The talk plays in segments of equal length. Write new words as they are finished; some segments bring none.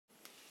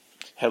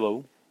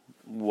Hello,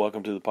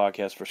 welcome to the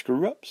podcast for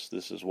Screw Ups.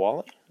 This is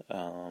Wally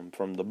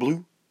from the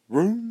Blue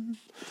Room.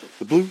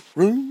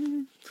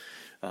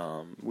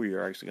 We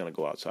are actually going to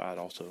go outside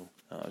also.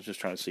 I was just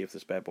trying to see if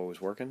this bad boy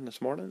was working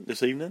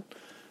this evening.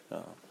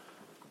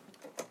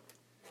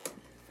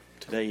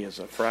 Today is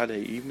a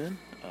Friday evening.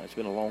 It's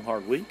been a long,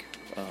 hard week.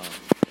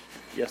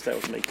 Yes, that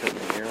was me cutting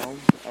the hair on.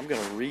 I'm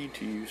going to read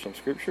to you some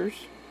scriptures.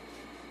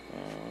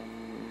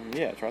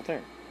 It's right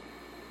there.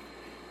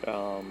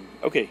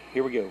 Okay,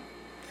 here we go.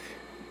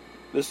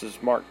 This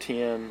is Mark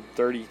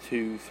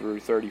 10:32 through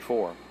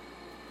 34.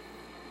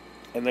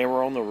 And they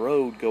were on the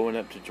road going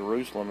up to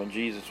Jerusalem, and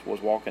Jesus was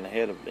walking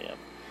ahead of them.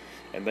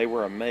 And they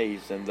were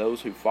amazed, and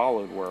those who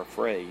followed were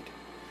afraid.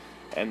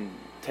 And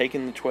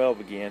taking the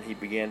 12 again, he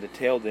began to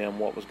tell them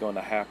what was going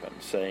to happen,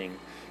 saying,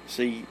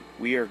 "See,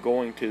 we are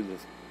going to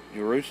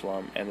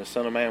Jerusalem, and the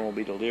Son of Man will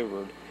be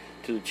delivered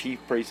to the chief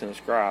priests and the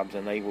scribes,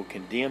 and they will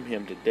condemn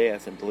him to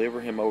death and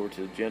deliver him over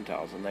to the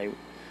Gentiles, and they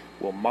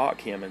will mock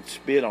him and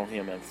spit on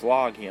him and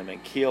flog him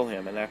and kill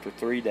him, and after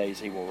 3 days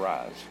he will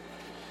rise."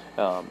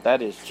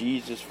 That is,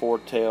 Jesus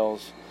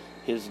foretells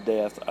his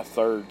death a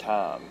third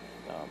time.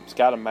 It's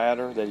got to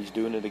matter that he's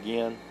doing it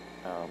again.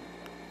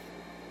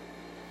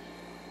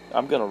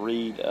 I'm going to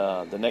read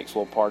the next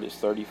little part. It's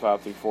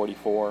 35 through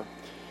 44.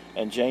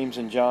 And James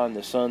and John,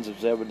 the sons of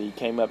Zebedee,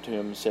 came up to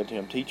him and said to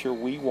him, "Teacher,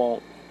 we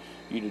want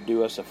you to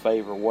do us a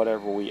favor,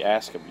 whatever we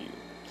ask of you."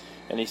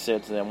 And he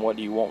said to them, "What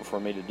do you want for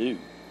me to do?"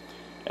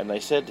 And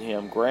they said to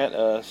him, "Grant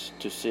us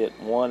to sit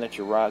one at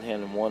your right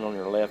hand and one on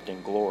your left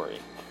in glory."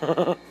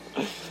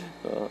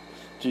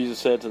 Jesus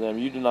said to them,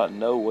 "You do not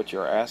know what you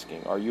are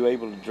asking. Are you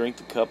able to drink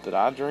the cup that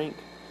I drink,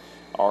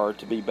 or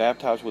to be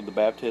baptized with the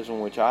baptism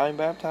which I am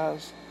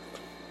baptized?"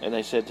 And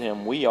they said to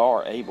him, "We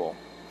are able."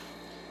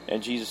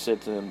 And Jesus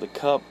said to them, "The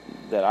cup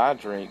that I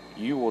drink,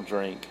 you will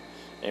drink,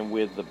 and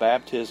with the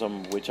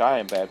baptism which I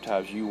am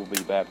baptized, you will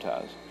be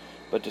baptized.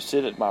 But to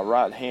sit at my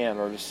right hand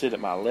or to sit at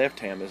my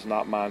left hand is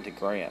not mine to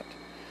grant,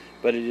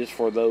 but it is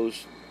for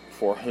those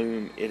for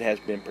whom it has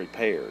been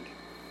prepared."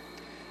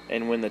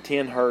 And when the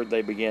 10 heard,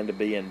 they began to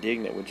be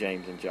indignant with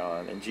James and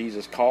John. And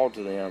Jesus called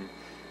them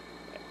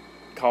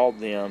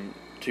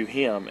to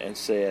him and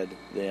said to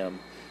them,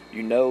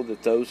 "You know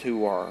that those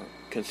who are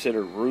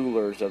considered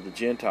rulers of the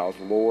Gentiles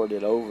lord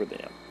it over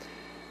them,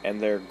 and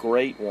their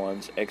great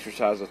ones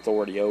exercise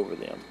authority over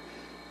them.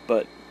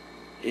 But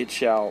it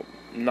shall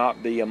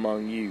not be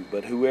among you,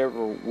 but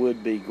whoever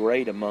would be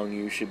great among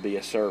you should be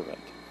a servant.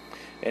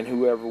 And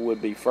whoever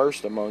would be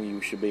first among you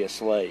should be a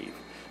slave.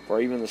 For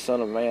even the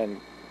Son of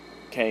Man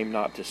came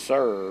not to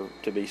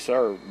be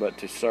served, but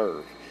to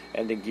serve,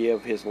 and to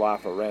give his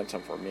life a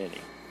ransom for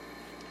many."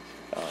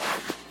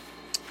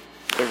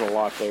 There's a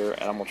lot there,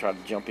 and I'm going to try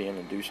to jump in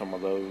and do some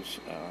of those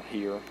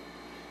here.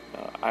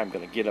 I'm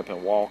going to get up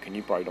and walk, and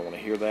you probably don't want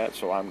to hear that,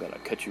 so I'm going to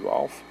cut you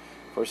off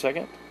for a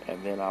second,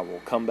 and then I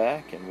will come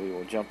back, and we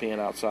will jump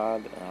in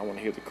outside. I want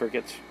to hear the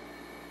crickets.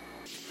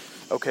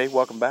 Okay,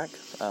 welcome back.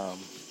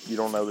 You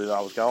don't know that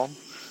I was gone.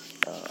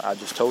 I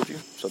just told you,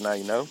 so now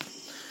you know.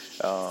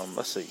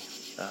 Let's see.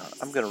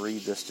 I'm going to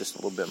read this just a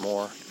little bit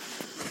more.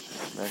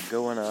 They're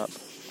going up.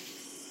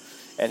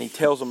 And he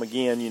tells them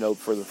again,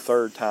 for the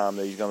third time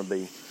that he's going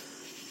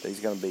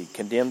to be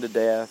condemned to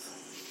death,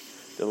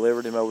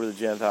 delivered him over to the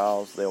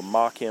Gentiles. They'll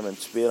mock him and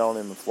spit on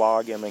him and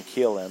flog him and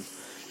kill him.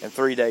 In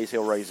 3 days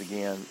he'll raise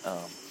again.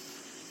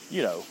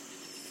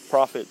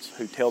 Prophets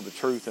who tell the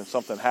truth and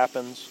something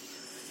happens,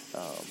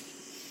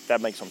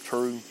 that makes them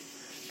true.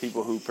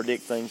 People who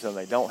predict things and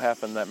they don't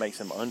happen, that makes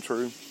them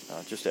untrue.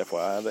 Just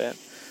FYI that.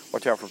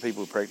 Watch out for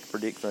people who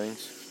predict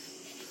things.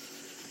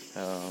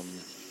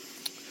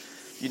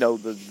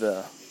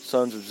 The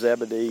sons of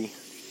Zebedee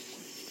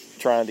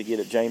trying to get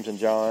at James and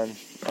John.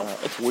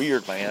 It's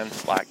weird, man.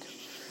 Like,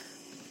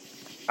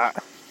 I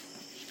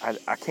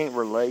can't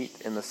relate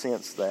in the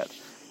sense that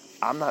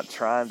I'm not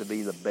trying to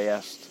be the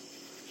best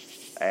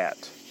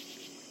at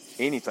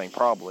anything,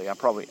 probably.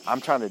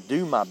 I'm trying to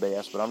do my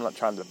best, but I'm not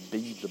trying to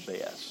be the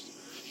best.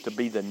 To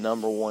be the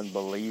number one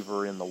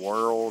believer in the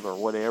world or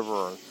whatever,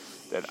 or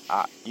that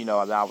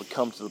that I would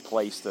come to the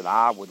place that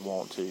I would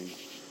want to,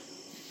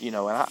 and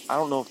I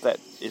don't know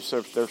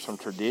if there's some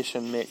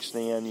tradition mixed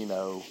in,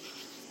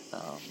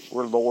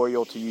 we're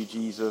loyal to you,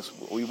 Jesus,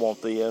 we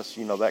want this,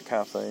 that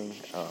kind of thing.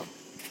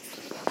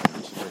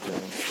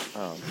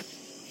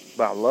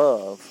 But I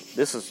love,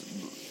 this is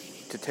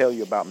to tell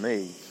you about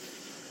me.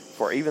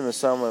 For even the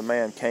Son of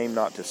Man came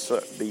not to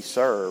be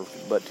served,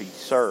 but to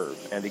serve,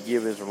 and to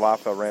give his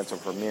life a ransom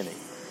for many.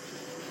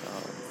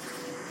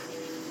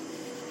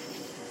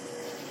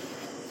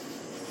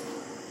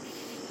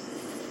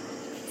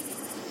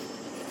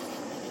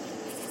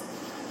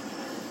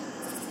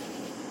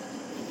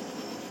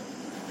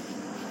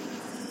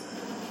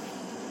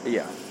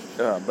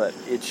 But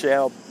it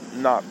shall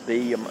not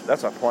be,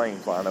 that's a plane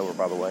flying over,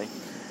 by the way,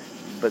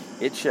 but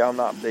it shall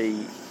not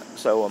be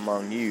so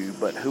among you,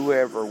 but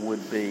whoever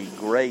would be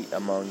great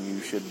among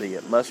you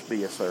must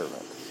be a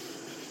servant.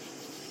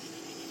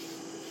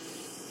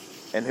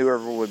 And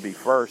whoever would be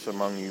first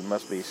among you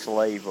must be a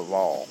slave of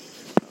all.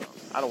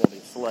 I don't want to be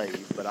a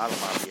slave, but I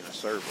don't mind being a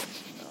servant.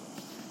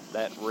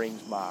 That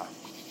rings my,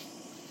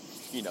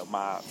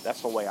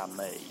 that's the way I'm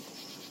made,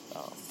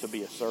 to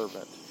be a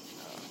servant.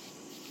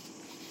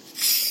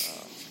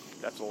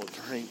 That's a little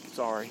drink,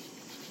 sorry.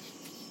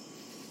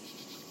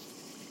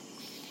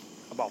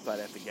 I bought that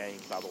at the game,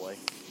 by the way.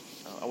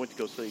 I went to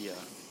go see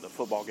the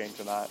football game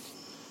tonight,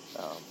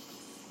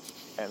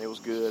 and it was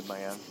good,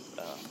 man.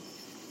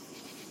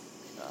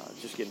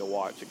 Just getting to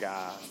watch a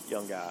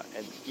young guy,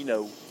 and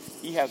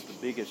he has the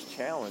biggest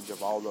challenge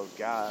of all those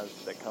guys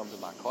that come to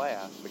my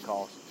class,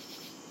 because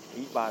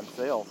he's by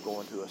himself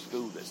going to a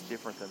school that's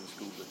different than the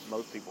school that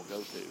most people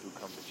go to who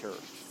come to church,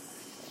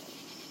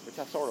 which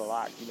I sort of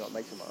like. It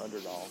makes him an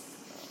underdog.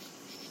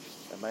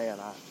 And man,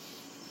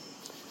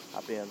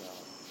 I've been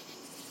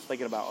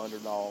thinking about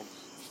underdogs,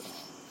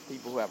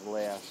 people who have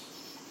less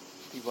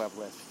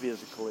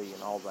physically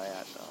and all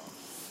that.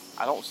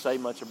 I don't say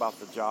much about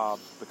the job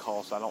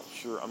because I'm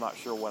not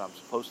sure what I'm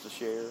supposed to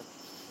share.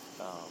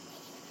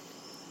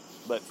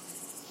 But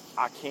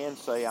I can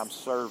say I'm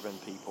serving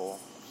people.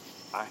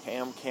 I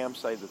can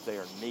say that they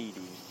are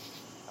needy,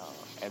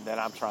 and that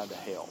I'm trying to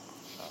help.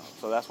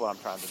 So that's what I'm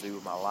trying to do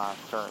with my life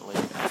currently.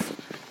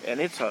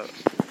 And I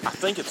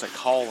think it's a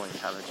calling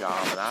kind of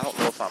job, and I don't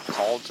know if I'm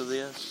called to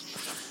this.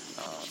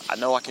 I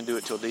know I can do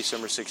it till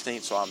December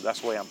 16th, so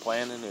that's the way I'm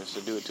planning, is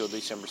to do it till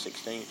December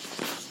 16th.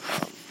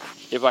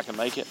 If I can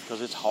make it,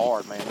 because it's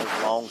hard, man.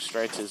 There's long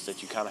stretches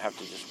that you kind of have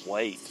to just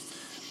wait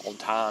on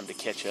time to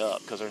catch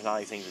up, because there's not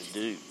anything to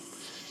do.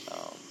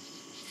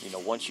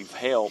 Once you've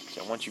helped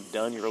and once you've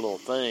done your little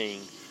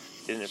thing,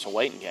 then it's a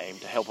waiting game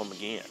to help them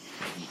again.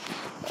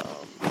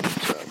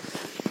 So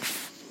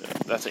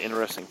that's an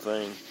interesting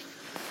thing.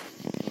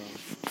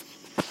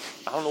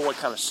 I don't know what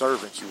kind of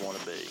servant you want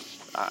to be.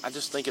 I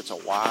just think it's a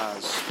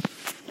wise,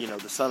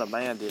 the Son of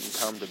Man didn't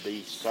come to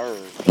be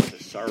served, but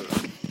to serve.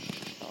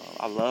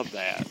 I love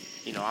that.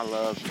 I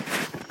love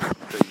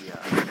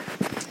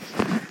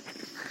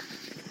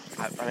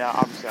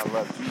obviously I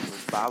love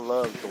Jesus, but I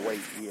love the way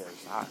he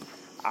is.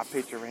 I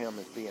picture him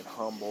as being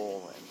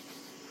humble and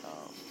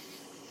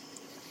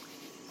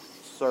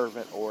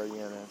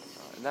servant-oriented,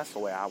 and that's the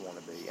way I want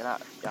to be. And I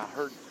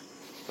heard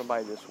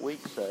somebody this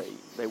week say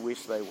they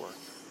wish they were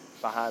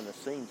behind the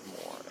scenes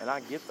more, and I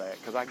get that,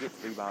 because I get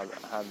to be behind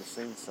the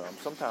scenes some.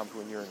 Sometimes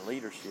when you're in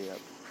leadership,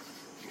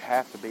 you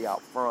have to be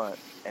out front,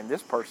 and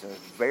this person is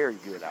very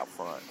good out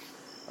front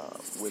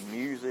with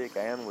music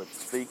and with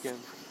speaking.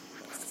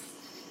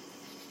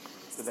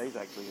 Today's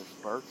actually his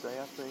birthday,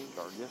 I think,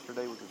 or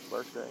yesterday was his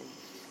birthday.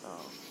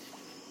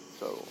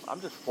 So I'm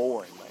just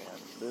for him,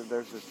 man.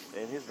 There's this,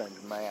 and his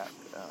name's Matt.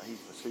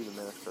 He's the student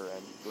minister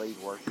and lead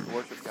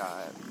worship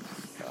guy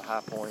at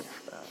High Point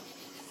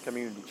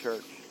Community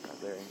Church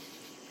there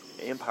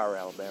in Empire,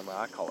 Alabama.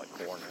 I call it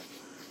Corner,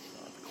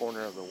 the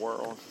corner of the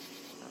world.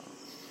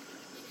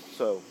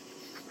 So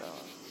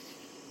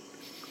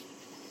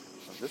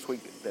this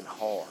week has been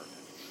hard,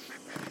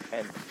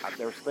 and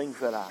there's things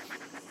that I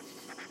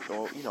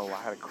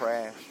had a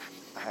crash.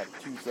 I had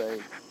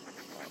Tuesday.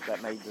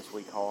 That made this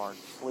week hard.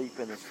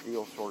 Sleeping is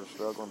still sort of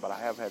struggling, but I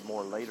have had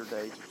more later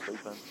days of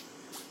sleeping.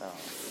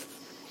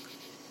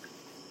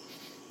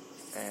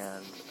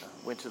 And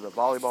went to the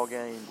volleyball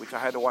game, which I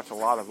had to watch a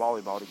lot of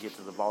volleyball to get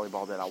to the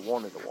volleyball that I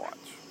wanted to watch.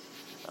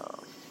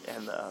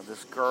 And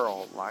this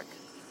girl,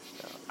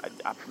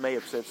 I may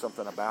have said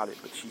something about it,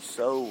 but she's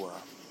so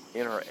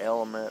in her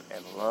element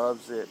and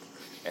loves it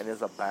and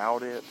is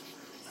about it.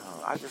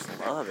 I just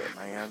love it,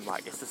 man.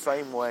 It's the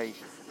same way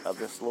of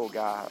this little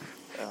guy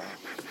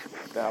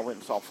that I went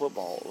and saw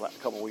football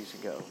a couple weeks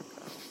ago.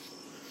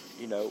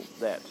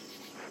 That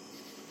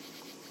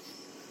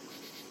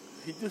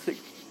he's just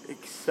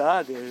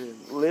excited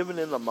and living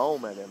in the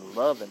moment and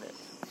loving it.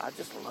 I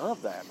just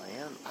love that,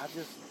 man.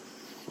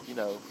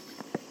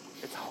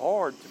 It's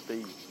hard to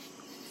be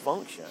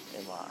function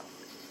in life.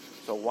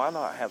 So why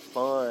not have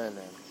fun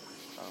and,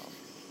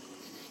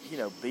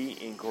 be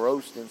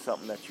engrossed in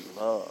something that you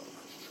love?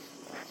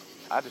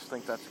 I just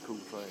think that's a cool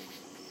thing.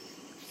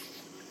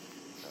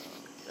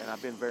 And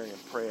I've been very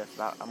impressed.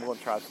 I'm going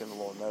to try to send a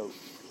little note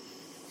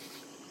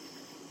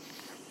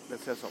that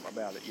says something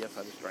about it. Yes,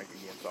 I just drank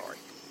again. Sorry.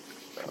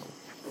 So,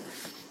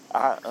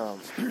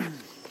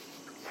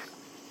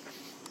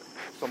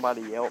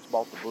 somebody else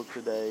bought the book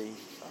today,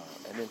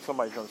 and then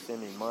somebody's going to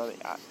send me money.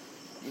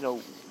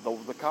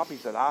 The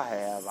copies that I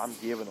have, I'm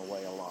giving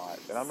away a lot,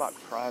 and I'm not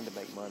trying to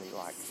make money.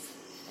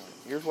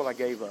 Here's what I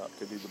gave up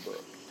to do the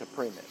book, to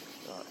print it.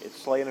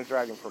 It's slaying a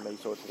dragon for me,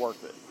 so it's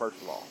worth it,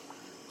 first of all.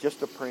 Just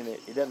to print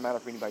it, it doesn't matter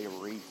if anybody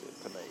reads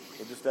it to me.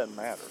 It just doesn't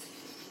matter.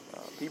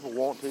 People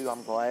want to,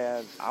 I'm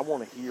glad. I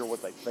want to hear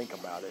what they think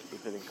about it,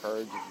 if it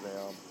encourages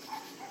them,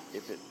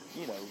 if it,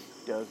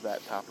 does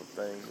that type of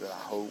thing that I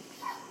hope.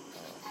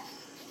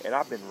 And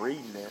I've been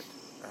reading it,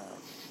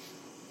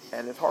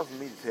 and it's hard for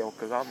me to tell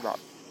because I'm not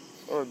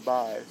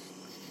unbiased.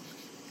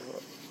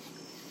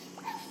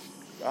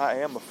 I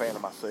am a fan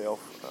of myself,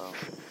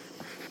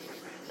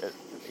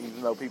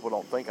 even though people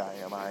don't think I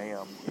am, and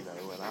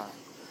I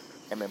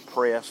am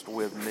impressed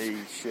with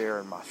me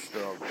sharing my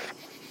struggle.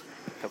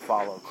 to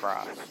follow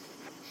Christ,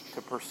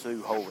 to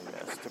pursue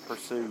holiness, to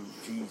pursue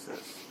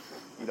Jesus.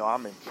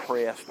 I'm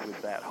impressed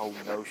with that whole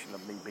notion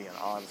of me being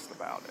honest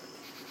about it.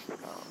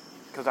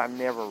 Because I've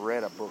never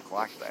read a book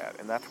like that,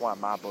 and that's why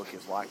my book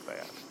is like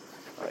that.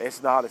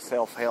 It's not a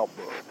self-help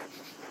book.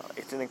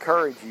 It's an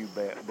encourage you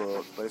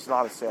book, but it's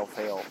not a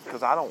self-help.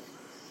 Because I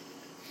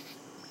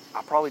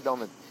probably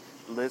don't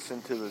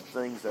listen to the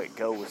things that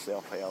go with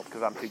self-help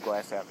because I'm too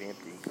glass half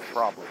empty,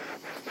 probably.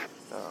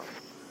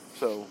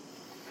 So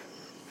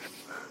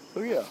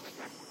yeah.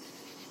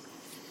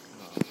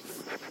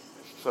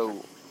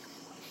 So,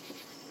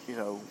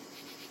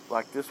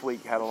 like this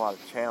week had a lot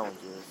of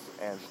challenges,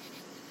 and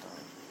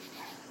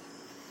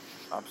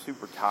I'm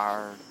super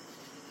tired.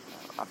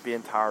 I've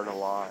been tired a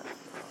lot.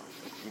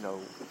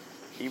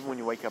 Even when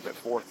you wake up at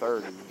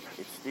 4:30,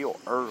 it's still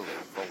early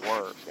for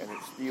work, and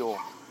it's still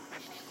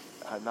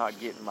not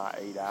getting my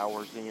 8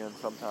 hours in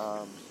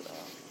sometimes.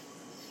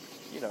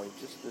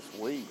 Just this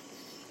week,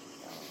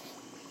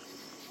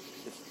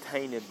 it's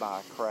tainted by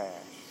a crash,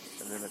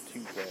 and then a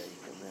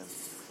toothache, and then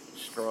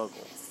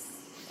struggle.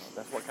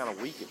 That's what kind of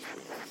week it's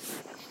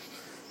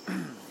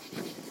been.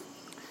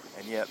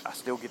 And yet, I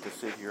still get to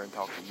sit here and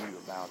talk to you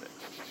about it.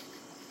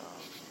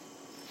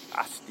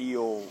 I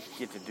still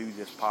get to do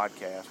this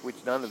podcast, which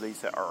none of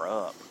these are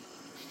up.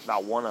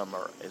 Not one of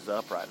them is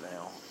up right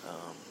now.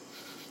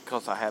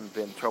 Because I haven't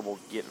been trouble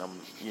getting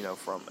them,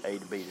 from A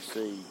to B to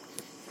C.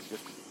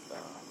 Just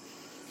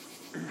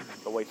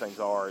the way things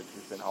are, it's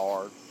just been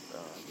hard,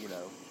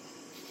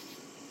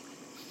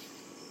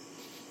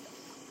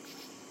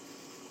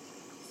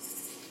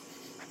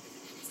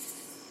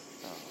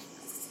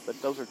 But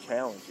those are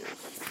challenges.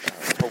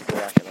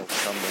 Hopefully I can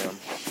overcome them.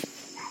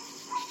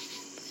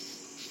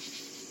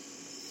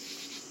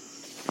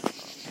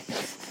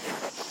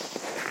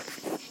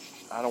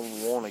 I don't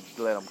want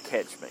to let them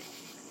catch me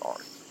or,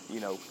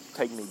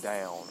 take me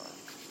down or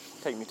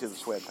take me to the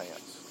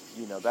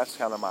sweatpants. That's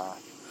kind of my,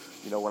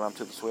 when I'm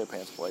to the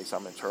sweatpants place,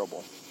 I'm in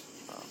trouble.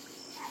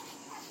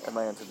 And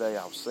man, today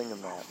I was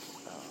singing that,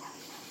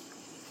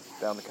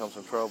 Down to Come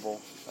Some Trouble,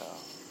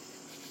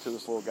 to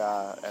this little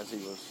guy as he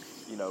was,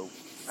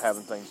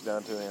 having things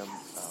done to him,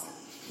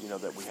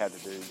 that we had to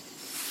do.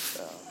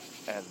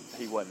 And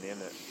he wasn't in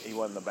it. He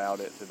wasn't about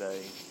it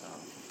today.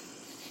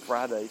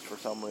 Fridays, for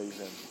some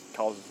reason,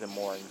 causes him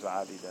more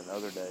anxiety than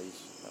other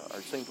days, or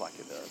it seems like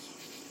it does.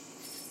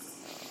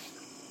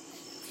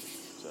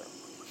 So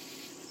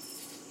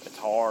it's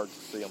hard to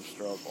see him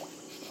struggle.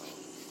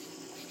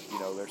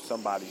 There's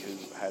somebody who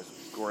has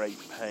great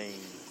pain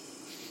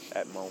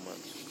at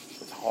moments.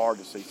 It's hard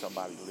to see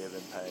somebody live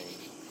in pain.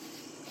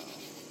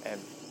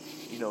 And,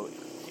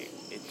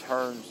 it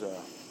turns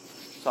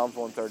Psalms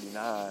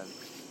 139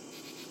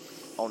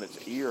 on its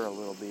ear a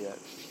little bit,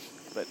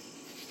 but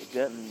it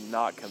doesn't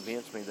not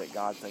convince me that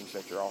God thinks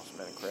that you're awesome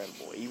and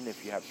incredible, even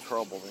if you have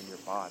trouble in your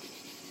body,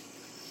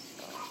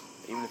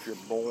 even if you're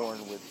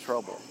born with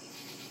trouble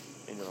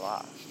in your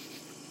life.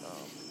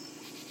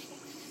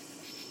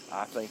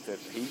 I think that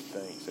He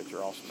thinks that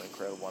you're awesome and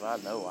incredible, and I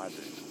know I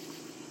do.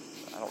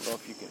 I don't know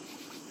if you can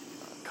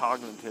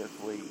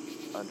cognitively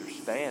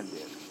understand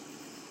it,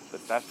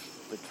 but that's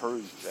the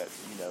truth, that,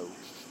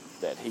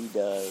 that He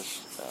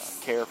does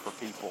care for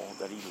people,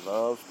 that He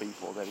loves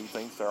people, that He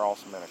thinks they're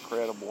awesome and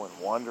incredible and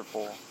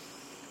wonderful,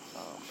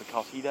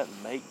 because He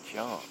doesn't make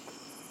junk.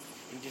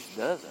 He just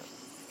doesn't.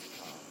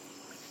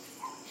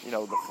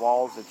 The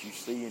flaws that you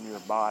see in your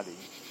body,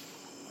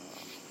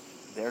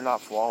 they're not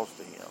flaws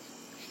to Him.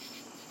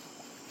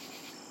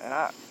 And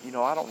I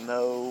don't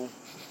know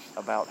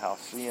about how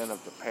sin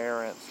of the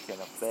parents can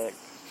affect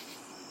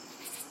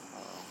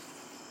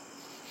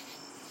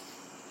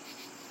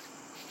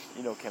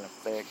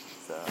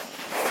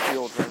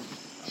children.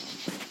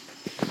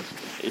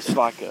 It's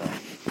like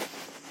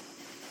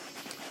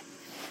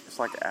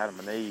Adam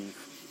and Eve.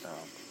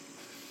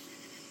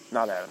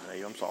 Not Adam and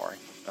Eve, I'm sorry.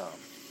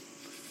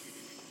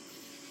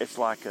 It's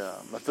like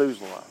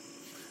Methuselah.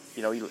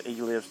 He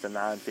lives to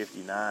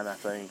 959, I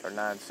think, or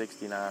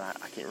 969. I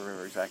can't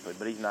remember exactly,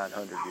 but he's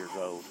 900 years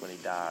old when he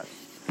dies.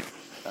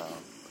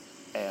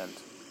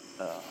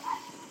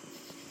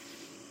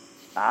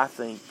 I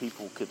think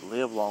people could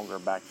live longer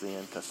back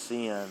then because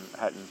sin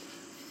hadn't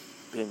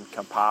been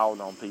compiled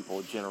on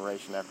people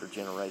generation after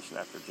generation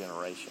after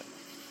generation.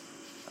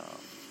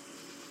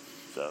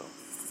 So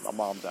my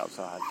mom's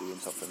outside doing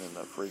something in the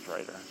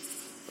refrigerator.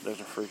 There's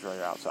a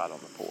refrigerator outside on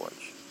the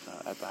porch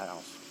at the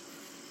house.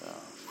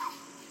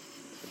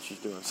 And she's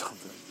doing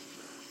something.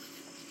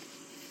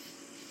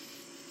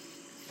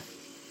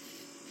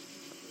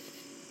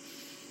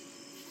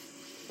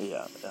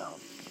 Yeah,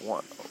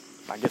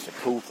 I guess a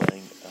cool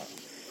thing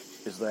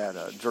is that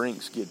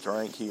drinks get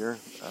drank here.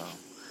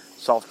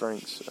 Soft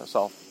drinks,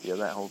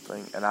 that whole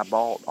thing. And I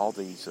bought all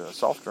these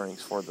soft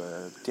drinks for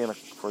the 9th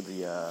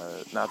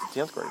and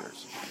 10th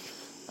graders.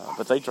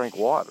 But they drink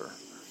water.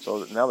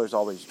 So now there's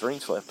all these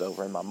drinks left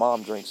over, and my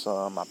mom drinks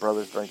some, my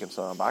brother's drinking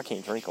some, but I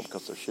can't drink them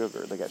because they're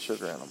sugar. They got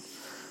sugar in them.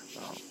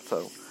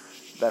 So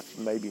that's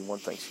maybe one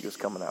thing she was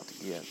coming out to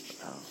get.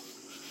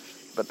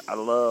 but I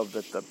love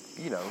that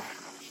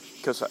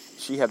because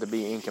she had to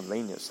be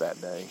inconvenienced that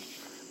day.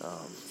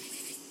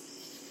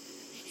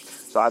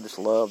 So I just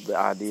love the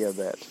idea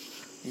that,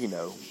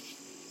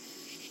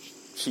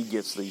 she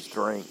gets these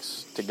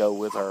drinks to go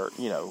with her,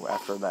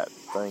 after that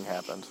thing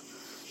happens.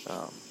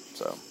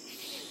 So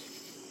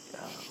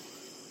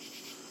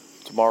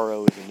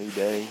tomorrow is a new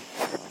day,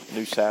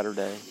 new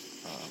Saturday.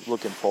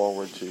 Looking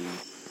forward to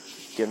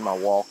getting my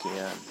walk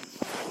in,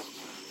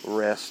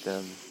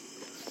 resting.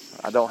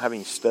 I don't have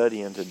any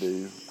studying to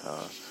do,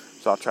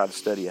 so I'll try to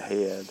study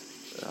ahead.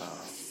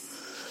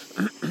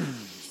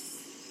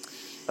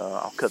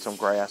 I'll cut some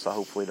grass,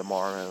 hopefully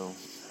tomorrow,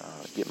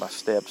 get my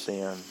steps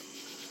in,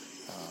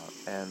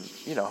 and,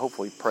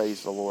 hopefully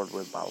praise the Lord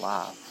with my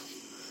life,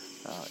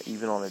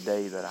 even on a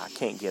day that I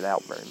can't get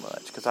out very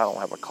much because I don't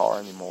have a car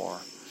anymore.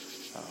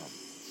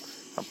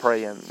 I'm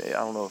praying, I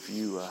don't know if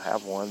you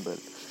have one, but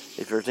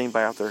if there's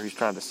anybody out there who's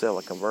trying to sell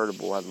a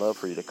convertible, I'd love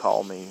for you to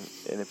call me,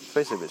 and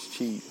especially if it's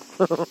cheap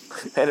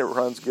and it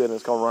runs good and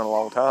it's going to run a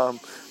long time,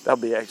 that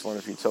would be excellent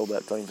if you'd sold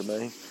that thing to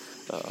me.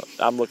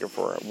 I'm looking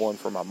for one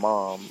for my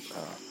mom,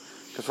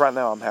 because right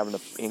now I'm having to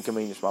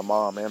inconvenience my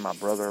mom and my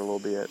brother a little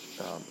bit.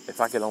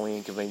 If I could only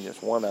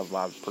inconvenience one of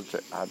them,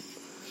 I'd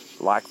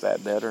like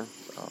that better.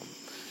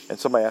 And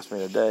somebody asked me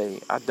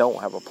today, I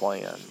don't have a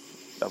plan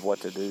of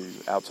what to do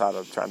outside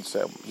of trying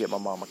to get my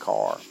mom a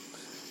car.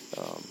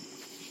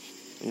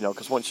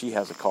 Because once she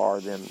has a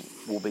car, then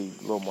we'll be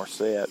a little more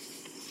set.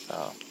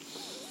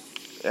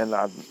 And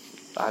I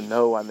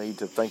know I need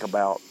to think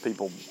about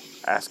people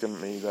asking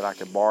me that I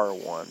could borrow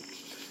one.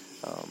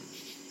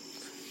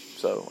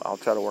 So I'll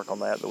try to work on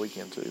that the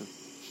weekend too.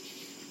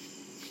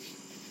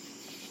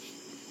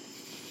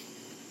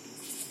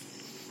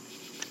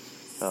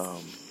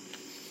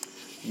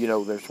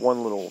 There's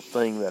one little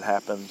thing that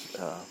happens.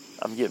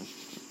 I'm getting,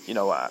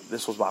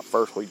 this was my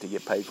first week to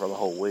get paid for the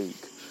whole week.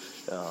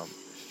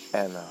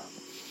 And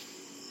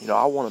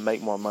I want to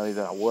make more money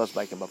than I was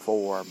making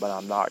before, but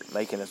I'm not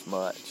making as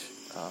much.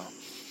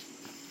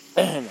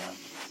 And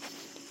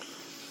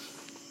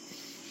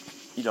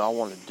I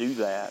want to do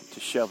that to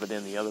shove it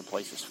in the other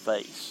place's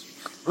face.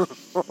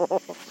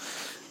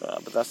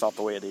 But that's not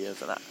the way it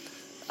is. And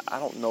I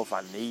don't know if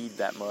I need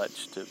that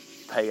much to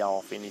pay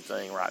off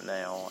anything right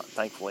now.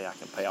 Thankfully, I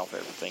can pay off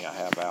everything I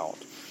have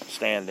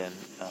outstanding.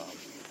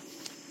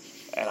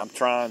 And I'm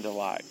trying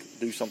to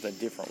do something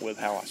different with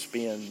how I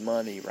spend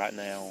money right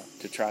now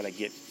to try to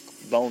get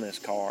bonus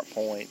car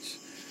points,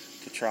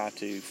 to try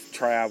to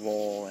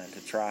travel and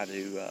to try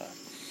to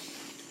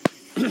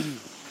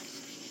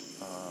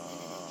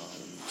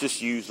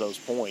just use those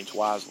points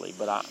wisely.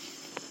 But I'm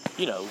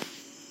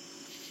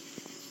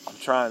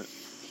trying,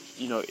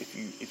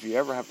 if you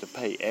ever have to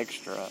pay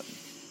extra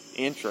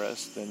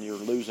interest, then you're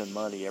losing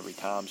money every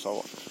time.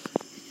 So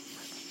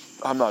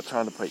I'm not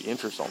trying to pay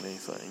interest on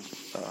anything.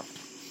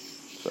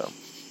 So,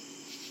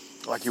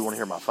 you want to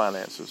hear my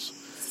finances.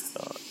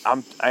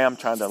 I am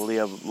trying to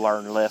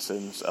learn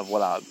lessons of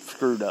what I've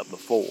screwed up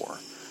before.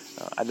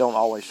 I don't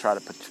always try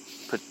to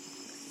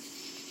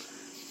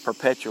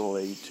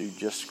perpetually to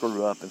just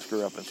screw up and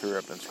screw up and screw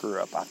up and screw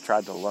up. I've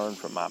tried to learn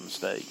from my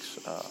mistakes.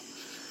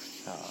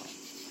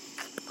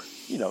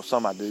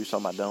 Some I do,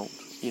 some I don't.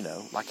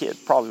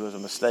 It probably was a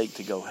mistake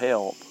to go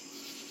help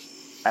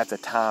at the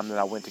time that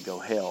I went to go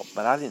help,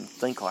 but I didn't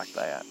think like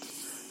that.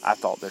 I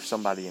thought there's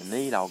somebody in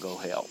need, I'll go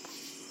help.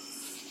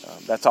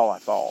 That's all I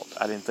thought.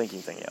 I didn't think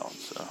anything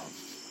else.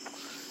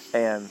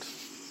 And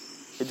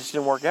it just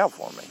didn't work out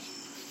for me.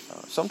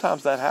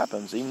 Sometimes that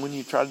happens, even when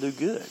you try to do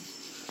good.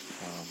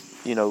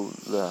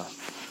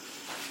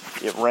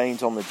 It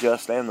rains on the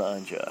just and the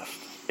unjust.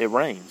 It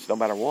rains no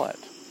matter what.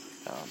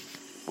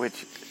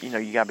 Which, you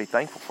got to be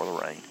thankful for the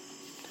rain.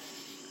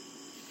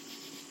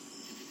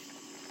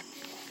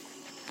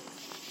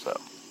 So,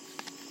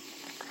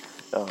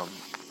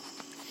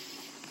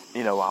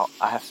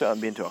 I still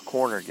haven't been to a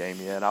Corner game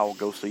yet. I will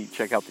go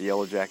check out the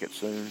Yellow Jackets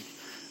soon.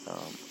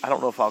 I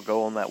don't know if I'll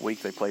go on that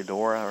week they play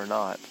Dora or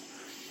not.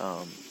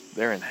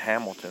 They're in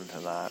Hamilton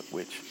tonight,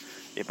 which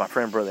if my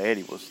friend Brother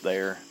Eddie was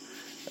there,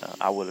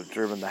 I would have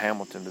driven to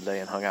Hamilton today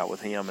and hung out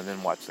with him and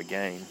then watched the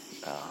game.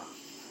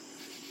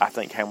 I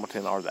think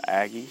Hamilton are the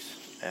Aggies,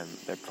 and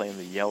they're playing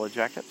the Yellow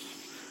Jackets.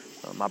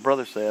 My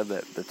brother said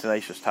that the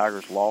Tenacious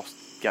Tigers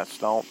got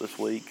stomped this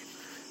week.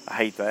 I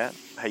hate that.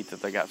 I hate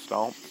that they got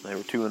stomped. They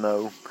were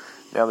 2-0.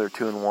 Now they're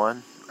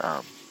 2-1.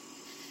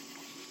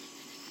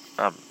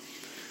 I'm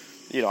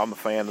a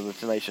fan of the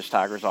Tenacious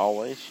Tigers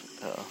always.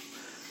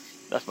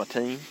 That's my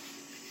team.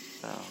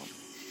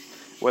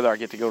 Whether I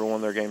get to go to one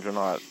of their games or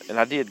not. And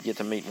I did get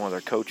to meet one of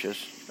their coaches.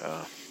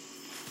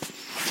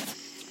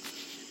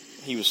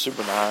 He was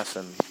super nice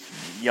and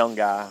young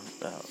guy,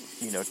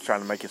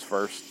 trying to make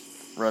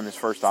run his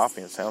first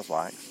offense, sounds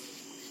like.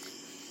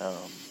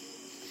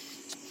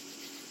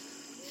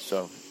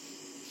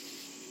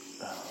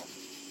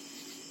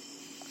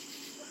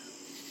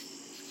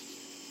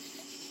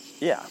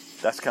 Yeah,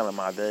 that's kind of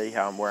my day,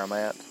 where I'm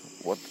at,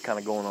 what's kind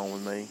of going on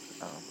with me,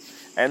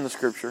 and the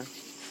scripture.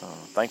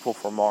 Thankful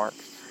for Mark.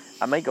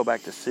 I may go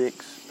back to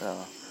 6,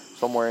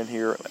 somewhere in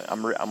here,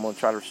 I'm going to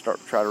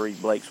try to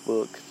read Blake's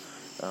book,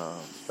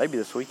 maybe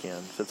this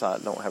weekend, since I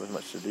don't have as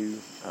much to do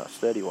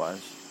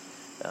study-wise.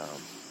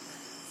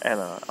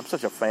 I'm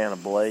such a fan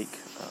of Blake,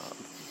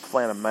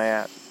 fan of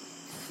Matt,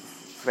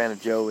 fan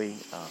of Joey.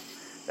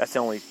 That's the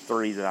only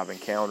three that I've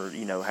encountered,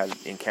 had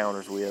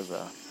encounters with.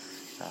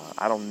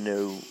 I don't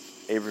know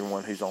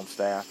everyone who's on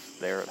staff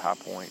there at High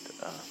Point.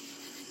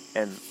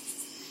 And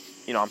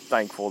I'm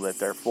thankful that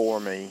they're for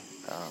me.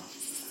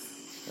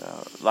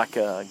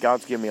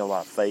 God's given me a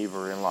lot of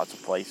favor in lots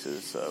of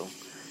places,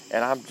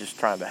 and I'm just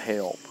trying to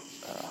help.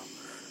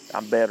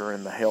 I'm better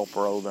in the help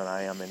role than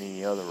I am in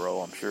any other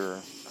role, I'm sure.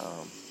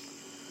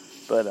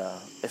 But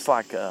it's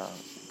like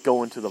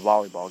going to the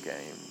volleyball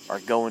game or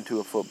going to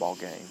a football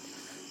game.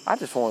 I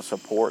just want to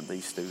support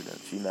these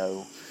students,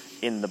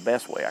 in the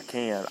best way I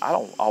can. I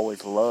don't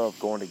always love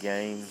going to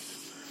games.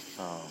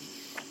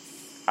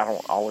 I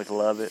don't always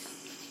love it,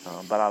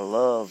 but I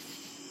love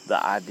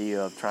the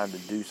idea of trying to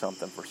do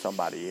something for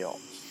somebody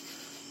else.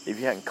 If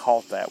you hadn't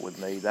caught that with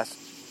me, that's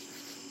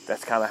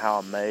kind of how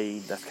I'm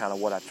made. That's kind of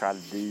what I try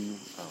to do.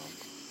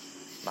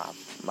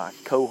 My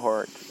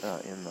cohort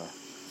in the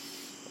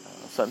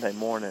Sunday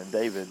morning,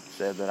 David,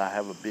 said that I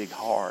have a big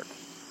heart,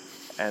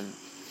 and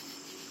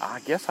I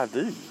guess I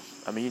do.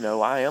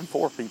 I am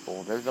for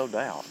people. There's no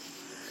doubt.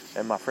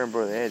 And my friend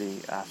Brother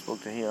Eddie, I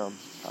spoke to him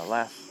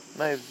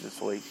maybe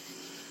this week,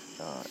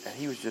 and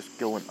he was just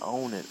going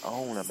on and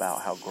on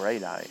about how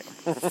great I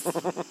am.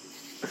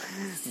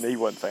 He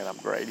wasn't saying I'm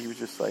great. He was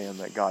just saying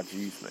that God's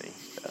used me.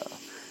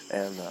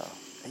 And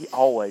he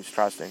always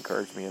tries to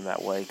encourage me in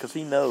that way, because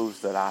he knows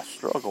that I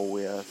struggle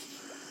with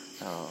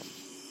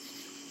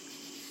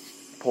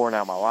pouring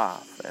out my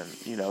life. And,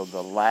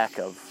 the lack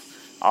of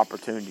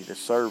opportunity to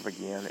serve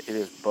again, it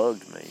has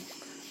bugged me,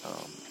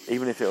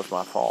 even if it was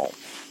my fault.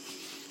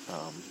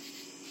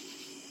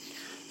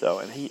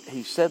 And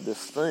he said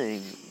this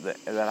thing that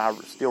I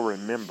still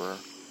remember,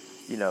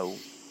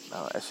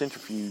 at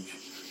Centrifuge,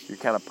 you're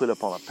kind of put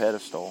up on a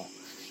pedestal,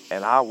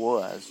 and I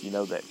was,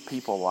 that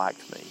people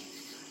liked me.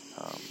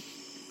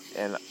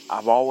 And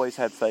I've always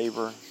had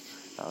favor.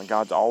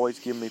 God's always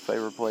given me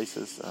favor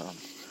places.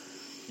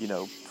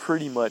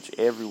 Pretty much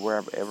everywhere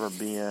I've ever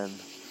been,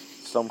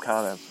 some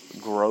kind of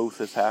growth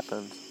has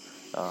happened.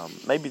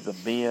 Maybe the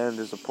Bend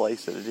is a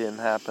place that it didn't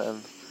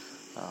happen.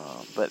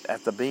 But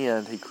at the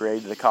Bend, he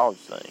created a college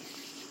thing.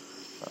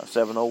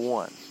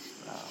 701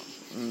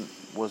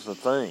 was the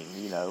thing,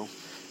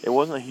 It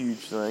wasn't a huge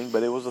thing,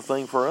 but it was a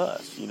thing for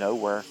us,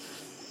 where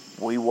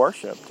we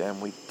worshiped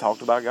and we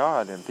talked about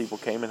God and people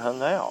came and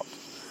hung out,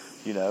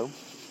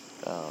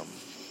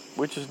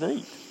 which is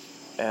neat.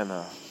 And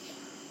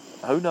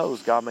who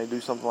knows, God may do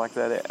something like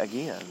that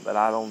again, but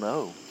I don't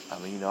know. I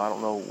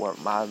don't know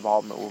what my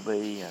involvement will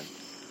be, and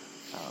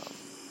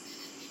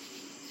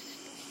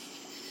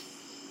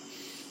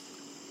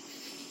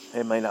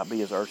it may not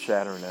be as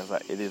earth-shattering as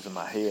it is in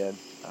my head,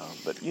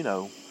 but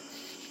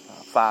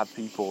 5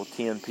 people,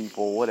 10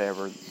 people,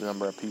 whatever, the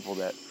number of people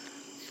that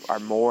are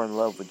more in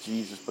love with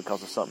Jesus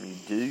because of something you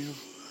do,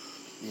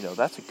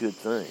 that's a good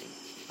thing.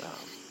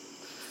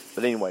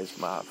 But anyways,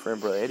 my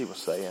friend Brother Eddie was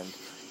saying,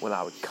 when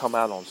I would come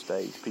out on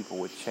stage, people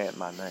would chant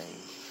my name.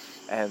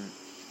 And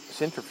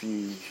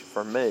Centrifuge,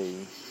 for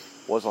me,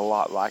 was a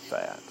lot like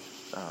that,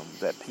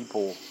 that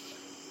people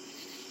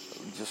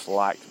just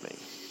liked me.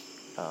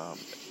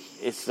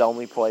 It's the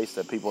only place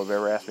that people have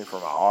ever asked me for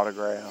my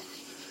autograph,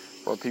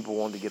 where people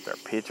wanted to get their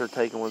picture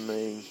taken with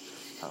me,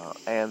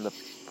 and the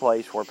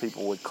place where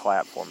people would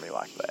clap for me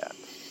like that.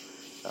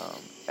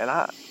 And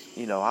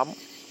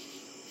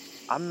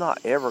I'm not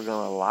ever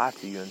going to lie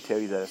to you and tell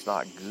you that it's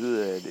not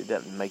good. It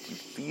doesn't make you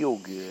feel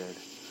good,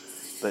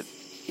 but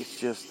it's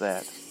just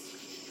that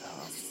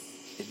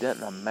it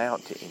doesn't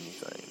amount to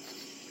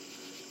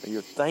anything.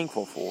 You're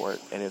thankful for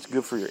it, and it's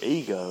good for your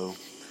ego,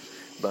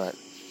 but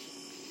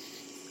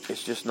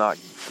it's just not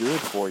good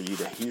for you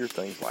to hear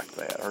things like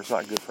that, or it's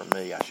not good for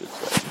me, I should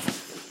say.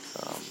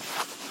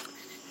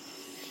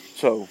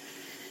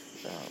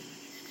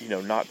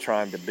 Not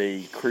trying to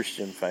be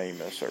Christian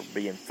famous or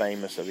being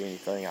famous of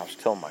anything. I was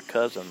telling my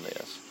cousin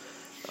this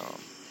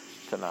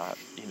tonight,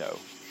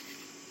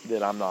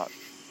 that I'm not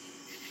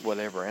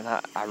whatever. And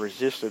I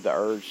resisted the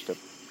urge to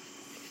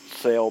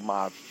sell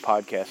my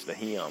podcast to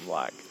him,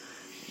 like,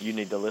 you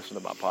need to listen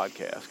to my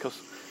podcast, because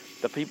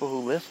the people who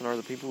listen are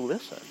the people who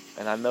listen,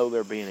 and I know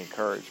they're being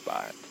encouraged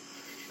by it.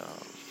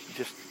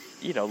 Just,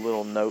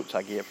 little notes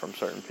I get from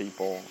certain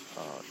people.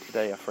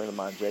 Today, a friend of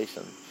mine,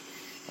 Jason,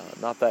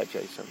 not that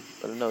Jason,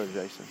 but another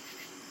Jason,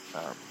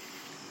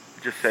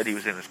 just said he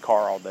was in his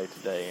car all day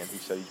today, and he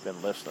said he's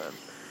been listening,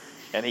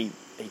 and he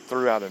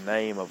threw out a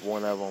name of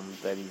one of them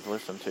that he's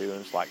listened to,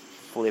 and it's like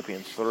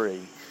Philippians 3.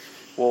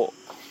 Well,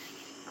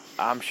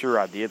 I'm sure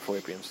I did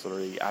Philippians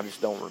 3, I just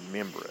don't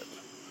remember it.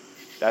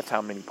 That's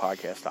how many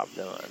podcasts I've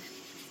done.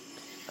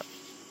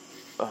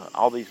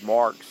 All these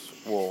marks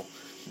will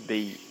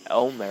be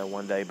on there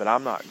one day, but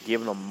I'm not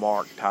giving them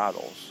mark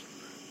titles.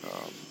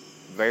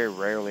 Very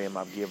rarely am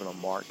I giving them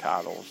mark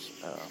titles.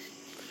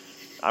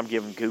 I'm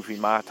giving Goofy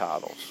my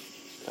titles.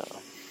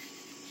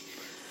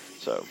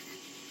 So,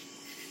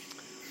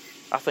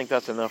 I think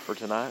that's enough for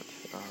tonight.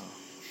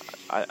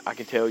 I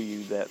can tell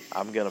you that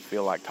I'm going to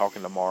feel like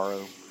talking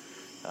tomorrow,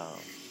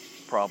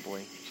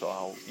 probably.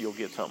 So you'll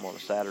get something on a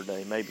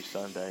Saturday, maybe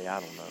Sunday, I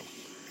don't know.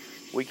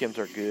 Weekends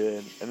are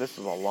good, and this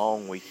is a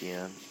long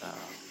weekend.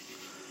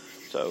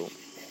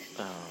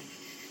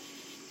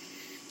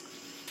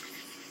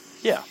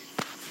 Yeah.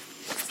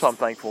 So I'm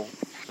thankful.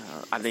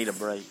 I need a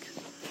break.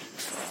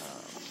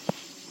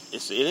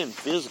 It isn't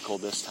physical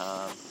this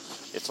time.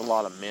 It's a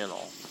lot of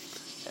mental.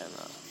 And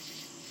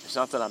it's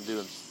not that I'm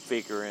doing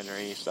figuring or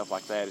any stuff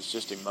like that. It's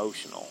just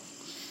emotional.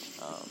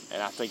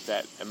 And I think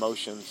that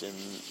emotions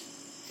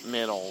and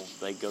mental,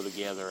 they go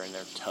together and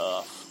they're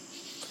tough.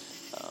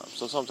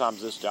 So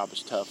sometimes this job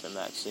is tough in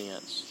that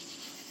sense.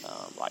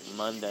 Like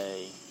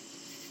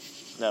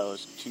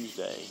it's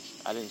Tuesday,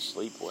 I didn't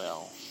sleep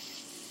well.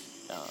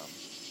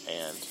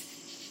 And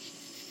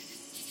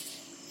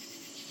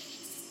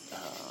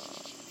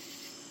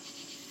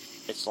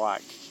it's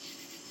like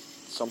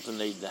something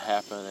needed to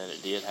happen, and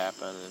it did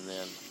happen, and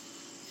then,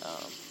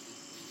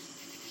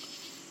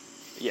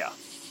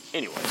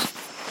 anyways,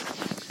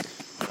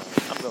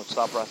 I'm going to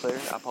stop right there.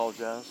 I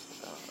apologize.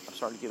 I'm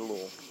starting to get a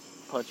little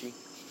punchy.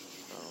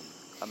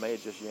 I may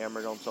have just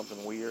yammered on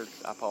something weird.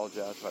 I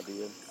apologize if I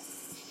did.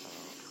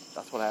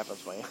 That's what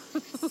happens, man.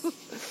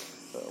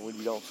 When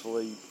you don't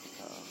sleep.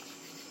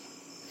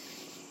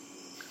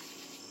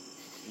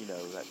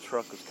 That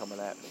truck was coming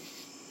at me.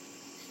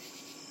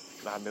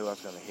 And I knew I was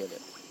going to hit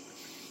it.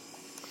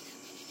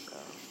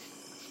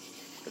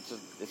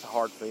 It's a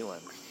hard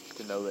feeling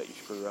to know that you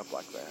screw up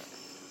like that.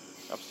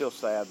 I'm still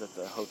sad that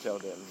the hotel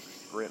didn't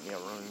rent me a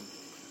room,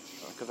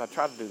 because I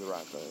tried to do the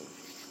right thing.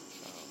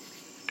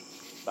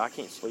 But I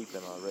can't sleep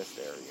in a rest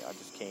area. I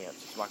just can't.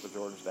 Since Michael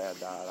Jordan's dad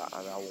died,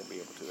 I won't be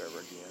able to ever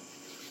again.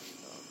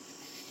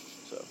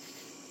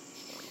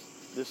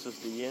 This is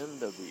the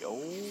end of the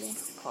old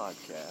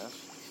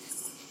podcast.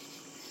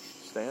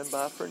 Stand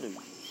by for news.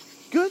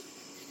 Good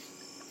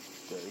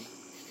day.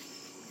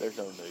 There's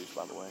no news,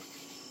 by the way.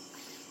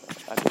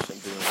 I just am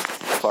doing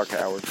Clark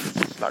Howard.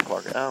 Not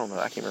Clark. I don't know.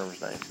 I can't remember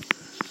his name.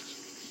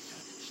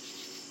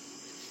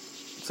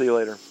 See you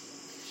later.